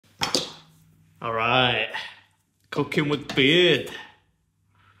All right, cooking with beard.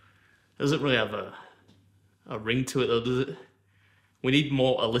 Doesn't really have a ring to it though, does it? We need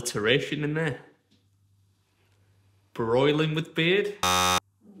more alliteration in there. Broiling with beard? No.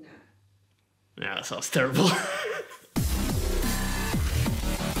 Yeah, that sounds terrible.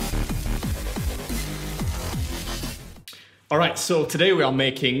 All right, so today we are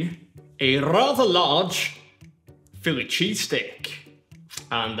making a rather large Philly cheesesteak.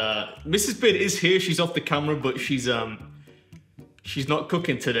 And Mrs. Beard is here, she's off the camera, but she's not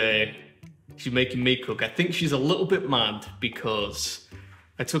cooking today. She's making me cook. I think she's a little bit mad because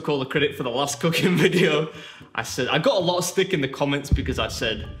I took all the credit for the last cooking video. I got a lot of stick in the comments because I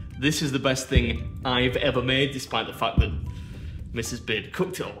said, this is the best thing I've ever made, despite the fact that Mrs. Beard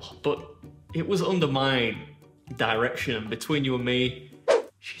cooked it all. But it was under my direction, and between you and me,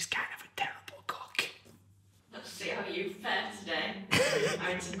 she's kind of a terrible cook. Let's see how you fare today.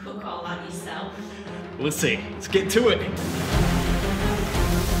 Trying to cook all that yourself. We'll see. Let's get to it.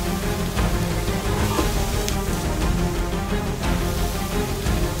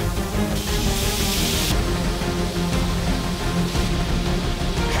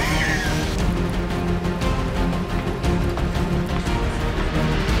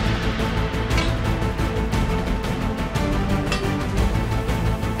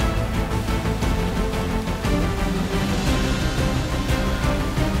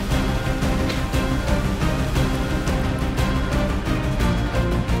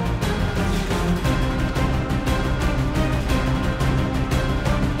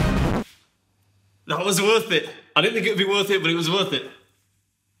 That was worth it. I didn't think it would be worth it, but it was worth it.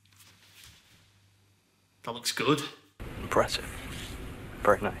 That looks good. Impressive.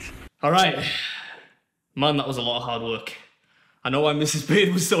 Very nice. All right. Man, that was a lot of hard work. I know why Mrs.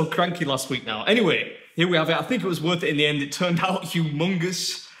 Beard was so cranky last week now. Anyway, here we have it. I think it was worth it in the end. It turned out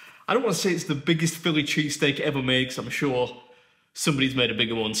humongous. I don't want to say it's the biggest Philly cheesesteak ever made, because I'm sure somebody's made a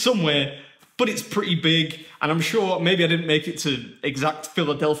bigger one somewhere, but it's pretty big, and I'm sure maybe I didn't make it to exact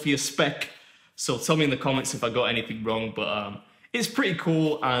Philadelphia spec. So tell me in the comments if I got anything wrong, but it's pretty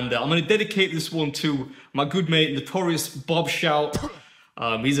cool, and I'm going to dedicate this one to my good mate, Notorious Bob Shout.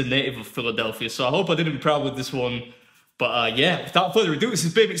 He's a native of Philadelphia, so I hope I did him proud with this one. But yeah, without further ado, this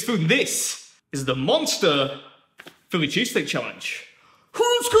is BeardMeatsFood, and this is the Monster Philly Cheesesteak Challenge.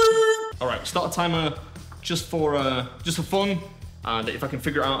 Alright, we'll start a timer just for fun, and if I can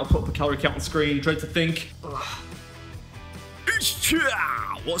figure it out, I'll put up a calorie count on the screen. Dread to think.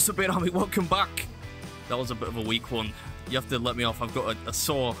 What's up, Beard Army? Welcome back. That was a bit of a weak one. You have to let me off. I've got a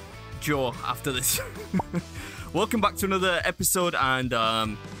sore jaw after this. Welcome back to another episode, and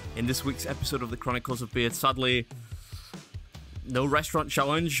in this week's episode of the Chronicles of Beard, sadly, no restaurant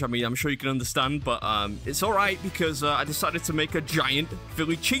challenge. I mean, I'm sure you can understand, but it's alright because I decided to make a giant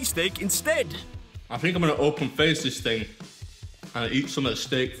Philly cheesesteak instead. I think I'm going to open face this thing and eat some of the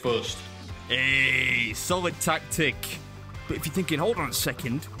steak first. Hey, solid tactic. But if you're thinking, hold on a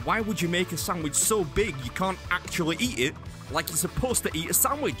second, why would you make a sandwich so big you can't actually eat it like you're supposed to eat a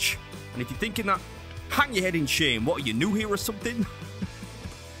sandwich? And if you're thinking that, hang your head in shame. What, are you new here or something?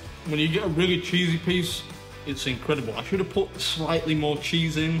 When you get a really cheesy piece, it's incredible. I should have put slightly more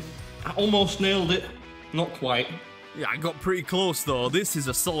cheese in. I almost nailed it. Not quite. Yeah, I got pretty close though. This is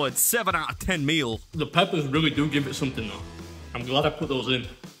a solid 7 out of 10 meal. The peppers really do give it something though. I'm glad I put those in.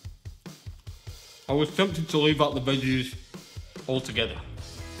 I was tempted to leave out the veggies altogether.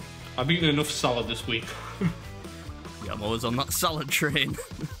 I've eaten enough salad this week. Yeah, I'm always on that salad train.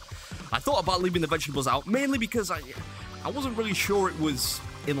 I thought about leaving the vegetables out, mainly because I wasn't really sure it was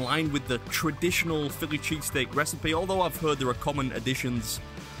in line with the traditional Philly cheesesteak recipe, although I've heard there are common additions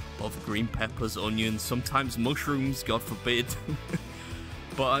of green peppers, onions, sometimes mushrooms, God forbid.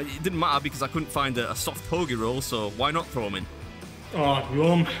 But it didn't matter because I couldn't find a soft hoagie roll, so why not throw them in? Oh,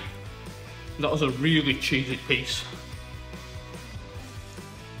 yum. That was a really cheesy piece.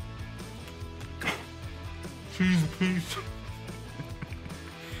 Cheesy piece.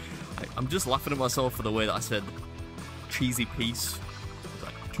 I'm just laughing at myself for the way that I said cheesy piece.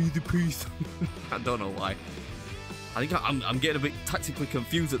 Like, cheesy piece. I don't know why. I think I'm getting a bit tactically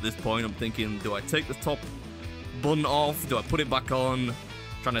confused at this point. I'm thinking, do I take the top bun off? Do I put it back on?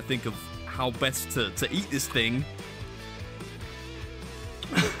 Trying to think of how best to eat this thing.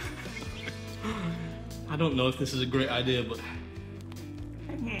 I don't know if this is a great idea, but...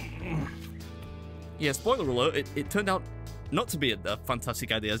 Yeah, spoiler alert, it turned out not to be a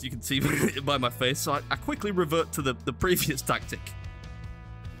fantastic idea, as you can see by my face, so I quickly revert to the previous tactic.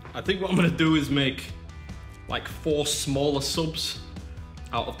 I think what I'm going to do is make like 4 smaller subs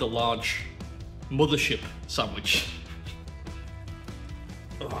out of the large mothership sandwich.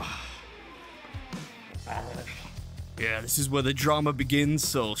 Ugh. Yeah, this is where the drama begins,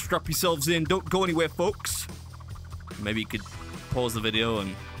 so strap yourselves in, don't go anywhere, folks. Maybe you could pause the video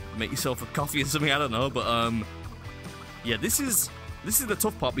and make yourself a coffee or something, I don't know, but yeah, this is the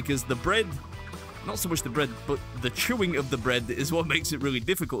tough part, because the bread, not so much the bread, but the chewing of the bread is what makes it really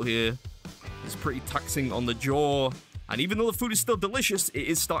difficult here. It's pretty taxing on the jaw, and even though the food is still delicious, it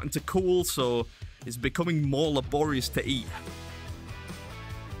is starting to cool, so it's becoming more laborious to eat.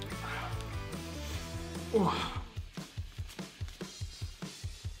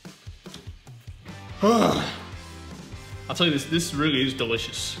 I'll tell you this really is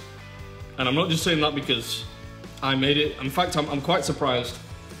delicious. And I'm not just saying that because I made it. In fact, I'm quite surprised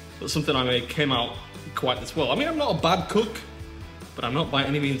that something I made came out quite this well. I mean, I'm not a bad cook, but I'm not by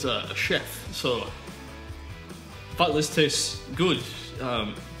any means a chef. So the fact that this tastes good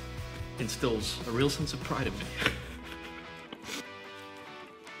instills a real sense of pride in me.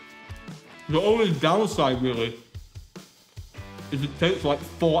 The only downside, really, is it takes like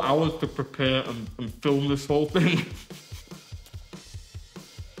 4 hours to prepare and film this whole thing.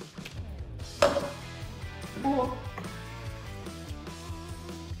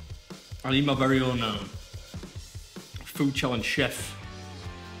 I need my very own food challenge chef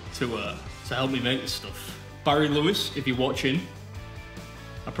to help me make this stuff. Barry Lewis, if you're watching,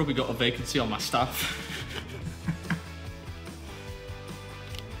 I probably got a vacancy on my staff.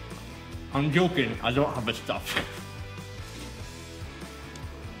 I'm joking, I don't have a staff.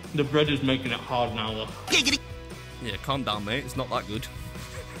 The bread is making it hard now though. Yeah, calm down, mate. It's not that good.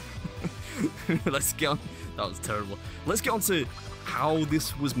 Let's get on. That was terrible. Let's get on to how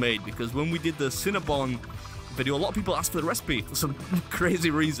this was made, because when we did the Cinnabon video, a lot of people asked for the recipe for some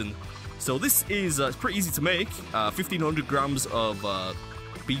crazy reason. So this is it's pretty easy to make. 1,500 grams of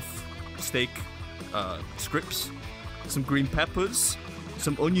beef steak strips, some green peppers,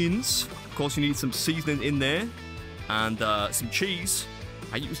 some onions. Of course, you need some seasoning in there, and some cheese.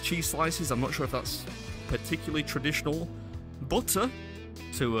 I use cheese slices. I'm not sure if that's particularly traditional. Butter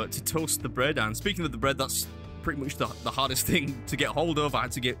to toast the bread. And speaking of the bread, that's pretty much the hardest thing to get hold of. I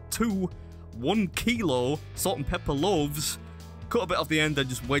had to get 2 1 kilo salt and pepper loaves, cut a bit off the end and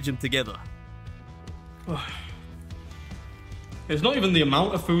just wedge them together. It's not even the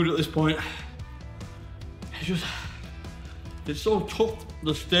amount of food at this point. It's so tough,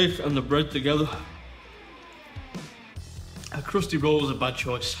 the steak and the bread together. A crusty roll was a bad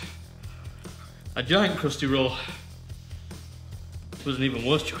choice. A giant crusty roll was an even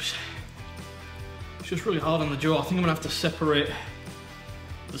worse choice. It's just really hard on the jaw. I think I'm gonna have to separate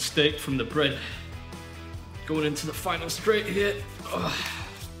the steak from the bread. Going into the final straight here. Ugh.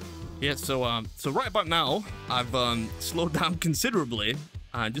 Yeah, so right about now, I've slowed down considerably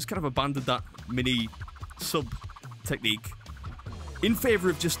and just kind of abandoned that mini sub technique in favor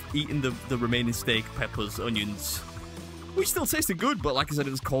of just eating the remaining steak, peppers, onions, which still tasted good, but like I said,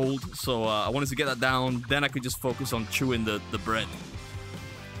 it was cold, so I wanted to get that down, then I could just focus on chewing the bread.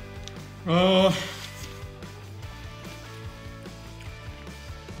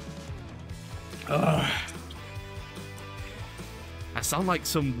 I sound like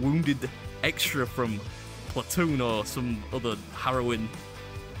some wounded extra from Platoon or some other harrowing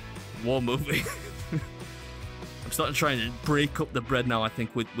war movie. I'm starting to try and break up the bread now, I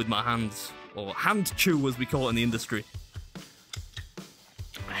think, with my hands. Or hand chew, as we call it in the industry.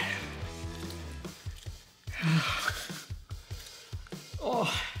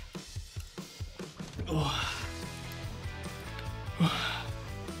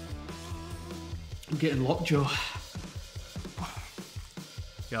 I'm getting lockjaw.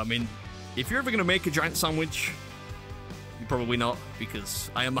 Yeah, I mean, if you're ever going to make a giant sandwich, you're probably not,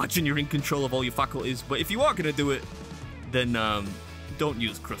 because I imagine you're in control of all your faculties. But if you are going to do it, then don't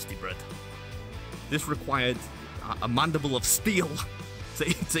use crusty bread. This required a mandible of steel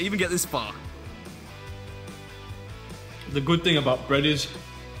to even get this far. The good thing about bread is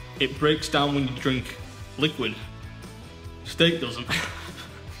it breaks down when you drink liquid. Steak doesn't.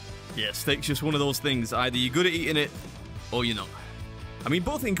 Yeah, steak's just one of those things. Either you're good at eating it, or you're not. I mean,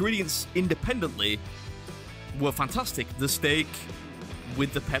 both ingredients independently were fantastic. The steak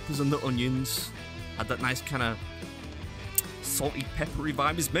with the peppers and the onions had that nice kind of salty, peppery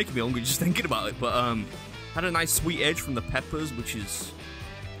vibe. It's making me hungry just thinking about it. But had a nice sweet edge from the peppers, which is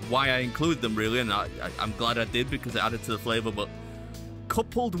why I included them, really. And I'm glad I did, because it added to the flavor. But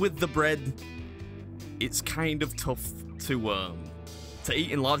coupled with the bread, it's kind of tough to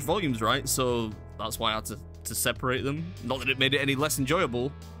eat in large volumes, right? So that's why I had to separate them. Not that it made it any less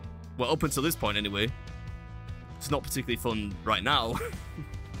enjoyable. Well, up until this point, anyway. It's not particularly fun right now.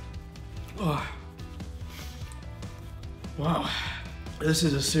 Oh. Wow, this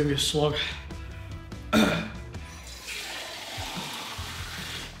is a serious slog. Oh.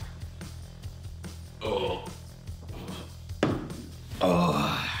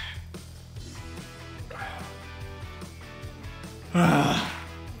 Oh.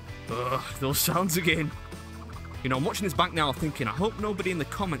 Those sounds again. You know, I'm watching this back now thinking, I hope nobody in the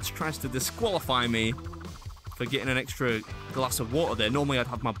comments tries to disqualify me for getting an extra glass of water there. Normally I'd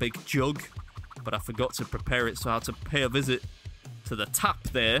have my big jug, but I forgot to prepare it, so I had to pay a visit to the tap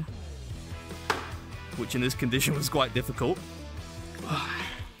there, which in this condition was quite difficult.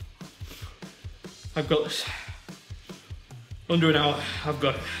 I've got this. Under an hour, I've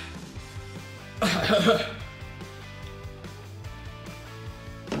got it.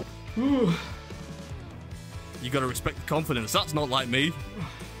 You gotta respect the confidence, that's not like me.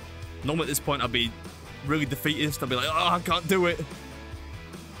 Normally at this point I'd be really defeatist, I'd be like, oh, I can't do it.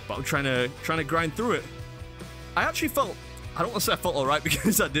 But I'm trying to grind through it. I actually felt, I don't want to say I felt alright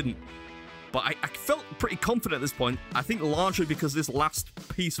because I didn't, but I felt pretty confident at this point. I think largely because this last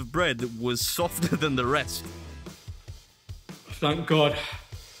piece of bread was softer than the rest. Thank God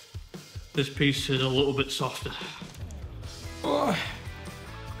this piece is a little bit softer. I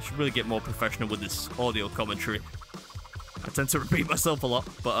should really get more professional with this audio commentary. I tend to repeat myself a lot,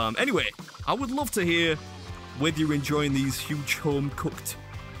 but anyway, I would love to hear whether you're enjoying these huge home-cooked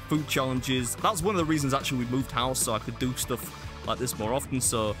food challenges. That's one of the reasons actually we moved house, so I could do stuff like this more often,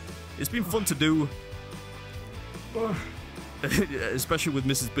 so it's been fun to do. Especially with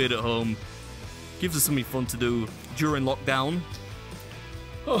Mrs. Beard at home. Gives us something fun to do during lockdown.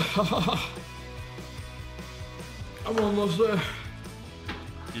 I'm almost there.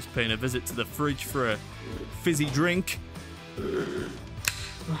 Just paying a visit to the fridge for a fizzy drink.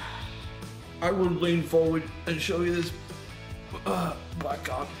 I would lean forward and show you this, but I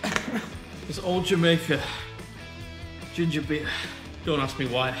can't. It's old Jamaica ginger beer. Don't ask me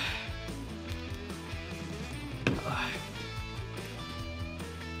why.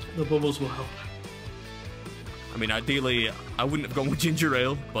 The bubbles will help. I mean, ideally, I wouldn't have gone with ginger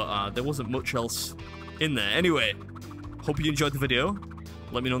ale, but there wasn't much else in there. Anyway, hope you enjoyed the video.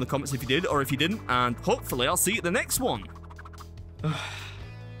 Let me know in the comments if you did or if you didn't, and hopefully I'll see you at the next one.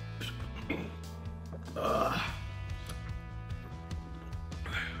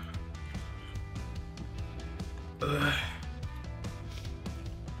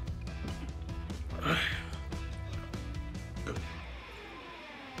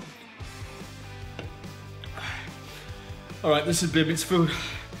 Alright, this is BeardMeatsFood.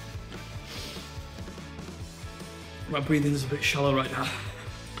 My breathing is a bit shallow right now.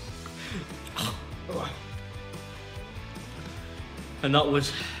 And that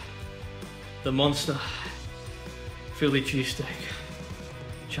was the Monster Philly Cheesesteak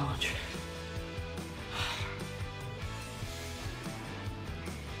Challenge.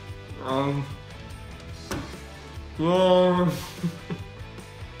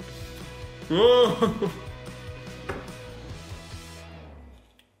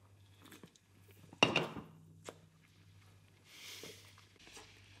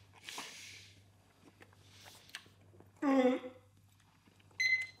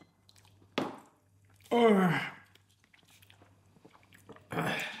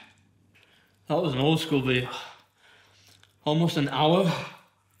 That was an old school video. Almost an hour.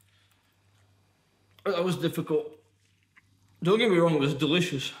 That was difficult. Don't get me wrong, it was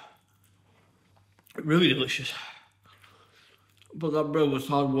delicious. Really delicious. But that bread was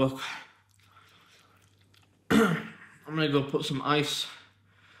hard work. I'm gonna go put some ice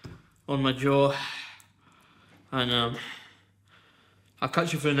on my jaw. And I'll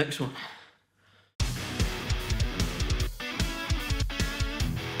catch you for the next one.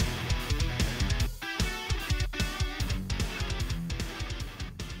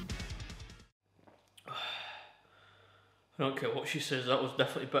 I don't care what she says, that was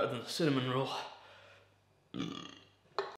definitely better than the cinnamon roll.